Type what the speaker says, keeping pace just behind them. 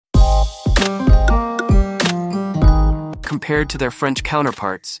compared to their French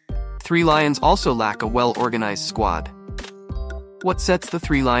counterparts, Three Lions also lack a well-organized squad. What sets the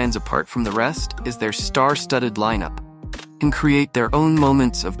Three Lions apart from the rest is their star-studded lineup, and create their own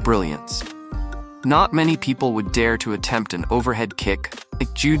moments of brilliance. Not many people would dare to attempt an overhead kick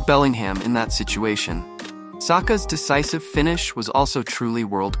like Jude Bellingham in that situation. Saka's decisive finish was also truly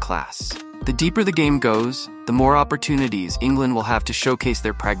world-class. The deeper the game goes, the more opportunities England will have to showcase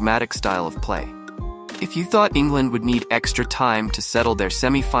their pragmatic style of play. If you thought England would need extra time to settle their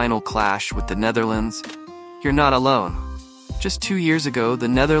semi-final clash with the Netherlands, you're not alone. Just 2 years ago, the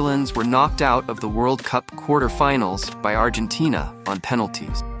Netherlands were knocked out of the World Cup quarter-finals by Argentina on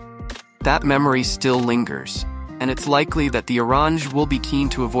penalties. That memory still lingers, and it's likely that the Orange will be keen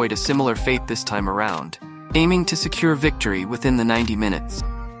to avoid a similar fate this time around, aiming to secure victory within the 90 minutes.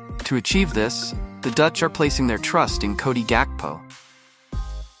 To achieve this, the Dutch are placing their trust in Cody Gakpo.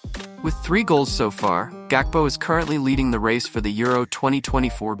 With 3 goals so far, Gakpo is currently leading the race for the Euro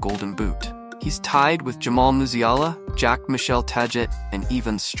 2024 Golden Boot. He's tied with Jamal Musiala, Jack-Michel Tadjet, and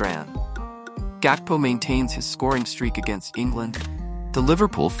Ivan Strand. Gakpo maintains his scoring streak against England. The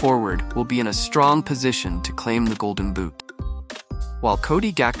Liverpool forward will be in a strong position to claim the Golden Boot. While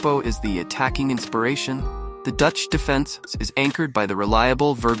Cody Gakpo is the attacking inspiration, the Dutch defense is anchored by the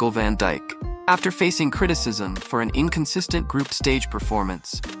reliable Virgil van Dijk. After facing criticism for an inconsistent group stage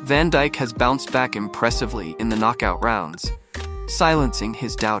performance, Van Dijk has bounced back impressively in the knockout rounds, silencing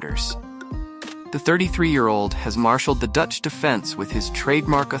his doubters. The 33-year-old has marshaled the Dutch defense with his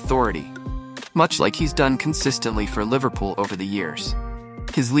trademark authority, much like he's done consistently for Liverpool over the years.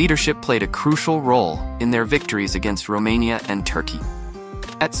 His leadership played a crucial role in their victories against Romania and Turkey.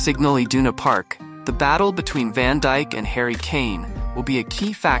 At Signal Iduna Park, the battle between Van Dijk and Harry Kane will be a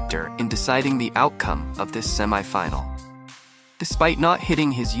key factor in deciding the outcome of this semi-final. Despite not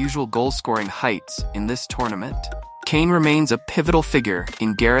hitting his usual goal-scoring heights in this tournament, Kane remains a pivotal figure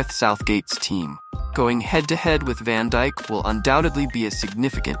in Gareth Southgate's team. Going head-to-head with Van Dijk will undoubtedly be a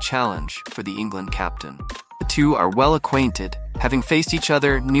significant challenge for the England captain. The two are well acquainted, having faced each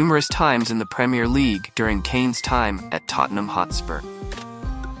other numerous times in the Premier League during Kane's time at Tottenham Hotspur.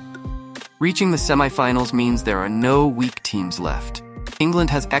 Reaching the semi-finals means there are no weak teams left.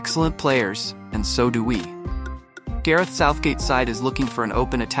 England has excellent players, and so do we. Gareth Southgate's side is looking for an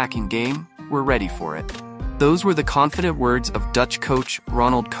open attacking game. We're ready for it. Those were the confident words of Dutch coach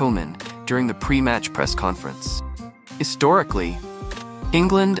Ronald Koeman during the pre-match press conference. Historically,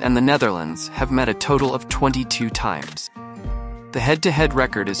 England and the Netherlands have met a total of 22 times. The head-to-head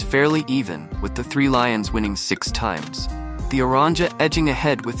record is fairly even, with the Three Lions winning 6 times, the Orange edging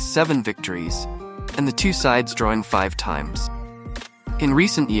ahead with 7 victories, and the two sides drawing 5 times. In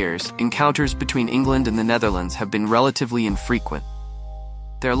recent years, encounters between England and the Netherlands have been relatively infrequent.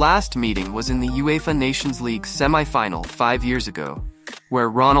 Their last meeting was in the UEFA Nations League semi-final 5 years ago, where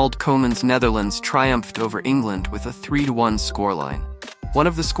Ronald Koeman's Netherlands triumphed over England with a 3-1 scoreline. One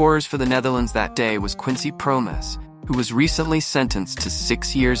of the scorers for the Netherlands that day was Quincy Promes, who was recently sentenced to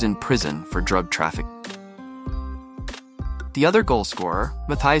 6 years in prison for drug trafficking. The other goal scorer,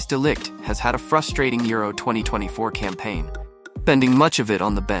 Matthijs de Ligt, has had a frustrating Euro 2024 campaign, spending much of it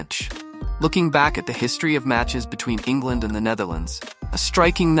on the bench. Looking back at the history of matches between England and the Netherlands, a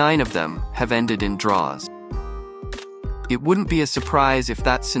striking 9 of them have ended in draws. It wouldn't be a surprise if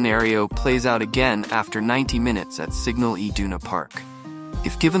that scenario plays out again after 90 minutes at Signal Iduna Park.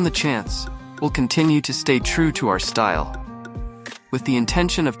 If given the chance, we'll continue to stay true to our style, with the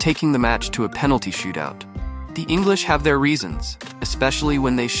intention of taking the match to a penalty shootout. The English have their reasons, especially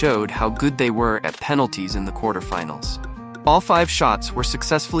when they showed how good they were at penalties in the quarterfinals. All 5 shots were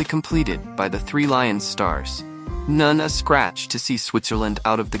successfully completed by the Three Lions stars. None a scratch to see Switzerland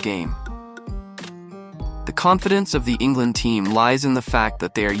out of the game. The confidence of the England team lies in the fact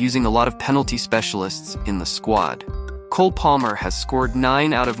that they are using a lot of penalty specialists in the squad. Cole Palmer has scored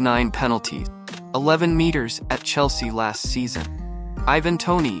 9 out of 9 penalties, 11 meters at Chelsea last season. Ivan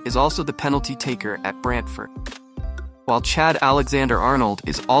Toney is also the penalty taker at Brentford, while Chad Alexander-Arnold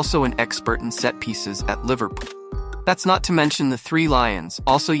is also an expert in set pieces at Liverpool. That's not to mention the Three Lions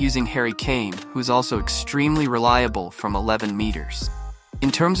also using Harry Kane, who is also extremely reliable from 11 meters.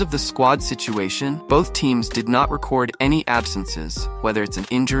 In terms of the squad situation, both teams did not record any absences, whether it's an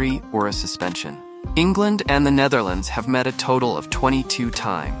injury or a suspension. England and the Netherlands have met a total of 22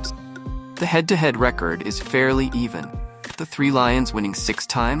 times. The head-to-head record is fairly even, the Three Lions winning 6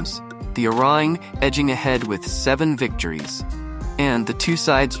 times, the Orang edging ahead with 7 victories, and the two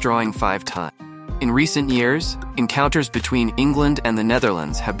sides drawing 5 times. In recent years, encounters between England and the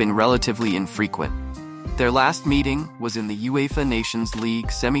Netherlands have been relatively infrequent. Their last meeting was in the UEFA Nations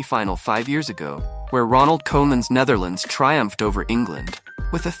League semi-final 5 years ago, where Ronald Koeman's Netherlands triumphed over England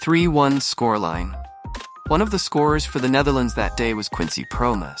with a 3-1 scoreline. One of the scorers for the Netherlands that day was Quincy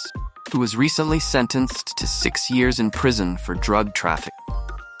Promes, who was recently sentenced to 6 years in prison for drug trafficking.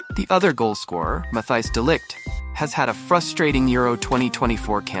 The other goal scorer, Matthijs de Ligt, has had a frustrating Euro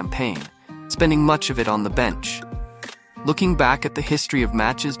 2024 campaign, spending much of it on the bench. Looking back at the history of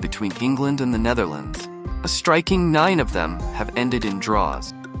matches between England and the Netherlands, a striking 9 of them have ended in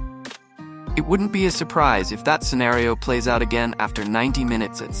draws. It wouldn't be a surprise if that scenario plays out again after 90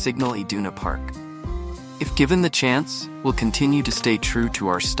 minutes at Signal Iduna Park. If given the chance, we'll continue to stay true to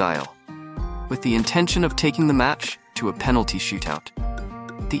our style, with the intention of taking the match to a penalty shootout.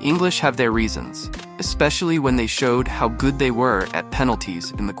 The English have their reasons, especially when they showed how good they were at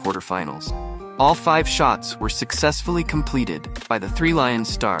penalties in the quarterfinals. All 5 shots were successfully completed by the Three Lions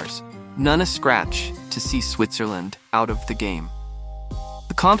stars, none a scratch to see Switzerland out of the game.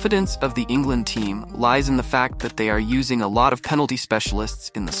 The confidence of the England team lies in the fact that they are using a lot of penalty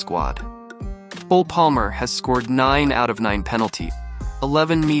specialists in the squad. Cole Palmer has scored 9 out of 9 penalties,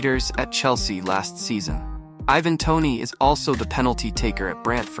 11 meters at Chelsea last season. Ivan Toney is also the penalty taker at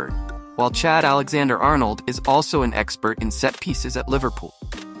Brentford, while Chad Alexander-Arnold is also an expert in set pieces at Liverpool.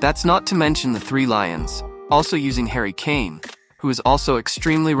 That's not to mention the Three Lions, also using Harry Kane, who is also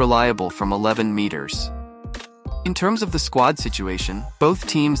extremely reliable from 11 meters. In terms of the squad situation, both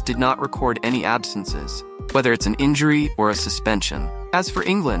teams did not record any absences, whether it's an injury or a suspension. As for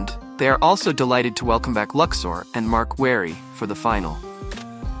England, they are also delighted to welcome back Luxor and Mark Wherry for the final.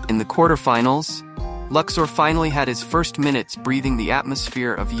 In the quarterfinals, Luxor finally had his first minutes breathing the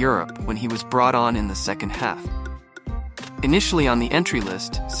atmosphere of Europe when he was brought on in the second half. Initially on the entry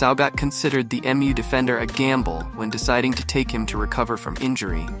list, Southgate considered the MU defender a gamble when deciding to take him to recover from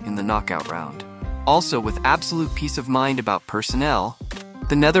injury in the knockout round. Also, with absolute peace of mind about personnel,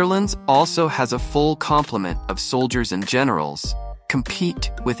 the Netherlands also has a full complement of soldiers and generals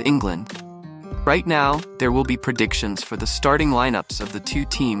compete with England. Right now, there will be predictions for the starting lineups of the 2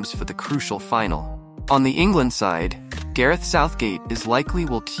 teams for the crucial final. On the England side, Gareth Southgate is likely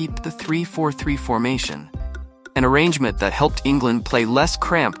will keep the 3-4-3 formation, an arrangement that helped England play less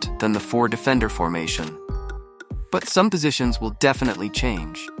cramped than the 4-defender formation. But some positions will definitely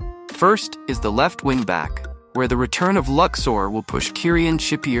change. First is the left wing-back, where the return of Luxor will push Kieran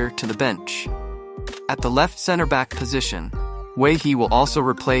Trippier to the bench. At the left centre-back position, Wehi will also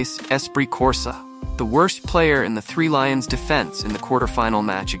replace Esprit Corsa, the worst player in the Three Lions' defence in the quarter-final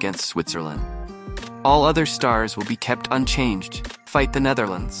match against Switzerland. All other stars will be kept unchanged, fight the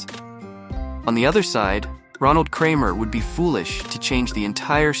Netherlands. On the other side, Ronald Kramer would be foolish to change the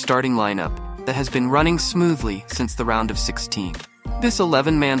entire starting lineup that has been running smoothly since the round of 16. This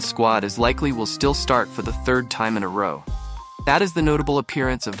 11-man squad is likely will still start for the 3rd time in a row. That is the notable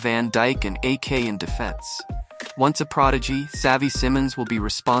appearance of Van Dijk and AK in defense. Once a prodigy, Xavi Simons will be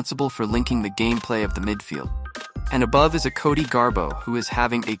responsible for linking the gameplay of the midfield. And above is a Cody Garbo who is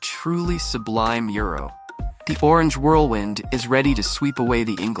having a truly sublime Euro. The orange whirlwind is ready to sweep away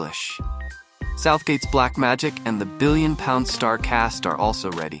the English. Southgate's Black Magic and the billion-pound star cast are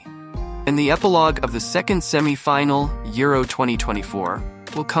also ready. And the epilogue of the second semi-final, Euro 2024,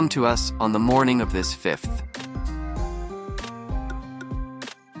 will come to us on the morning of this 5th.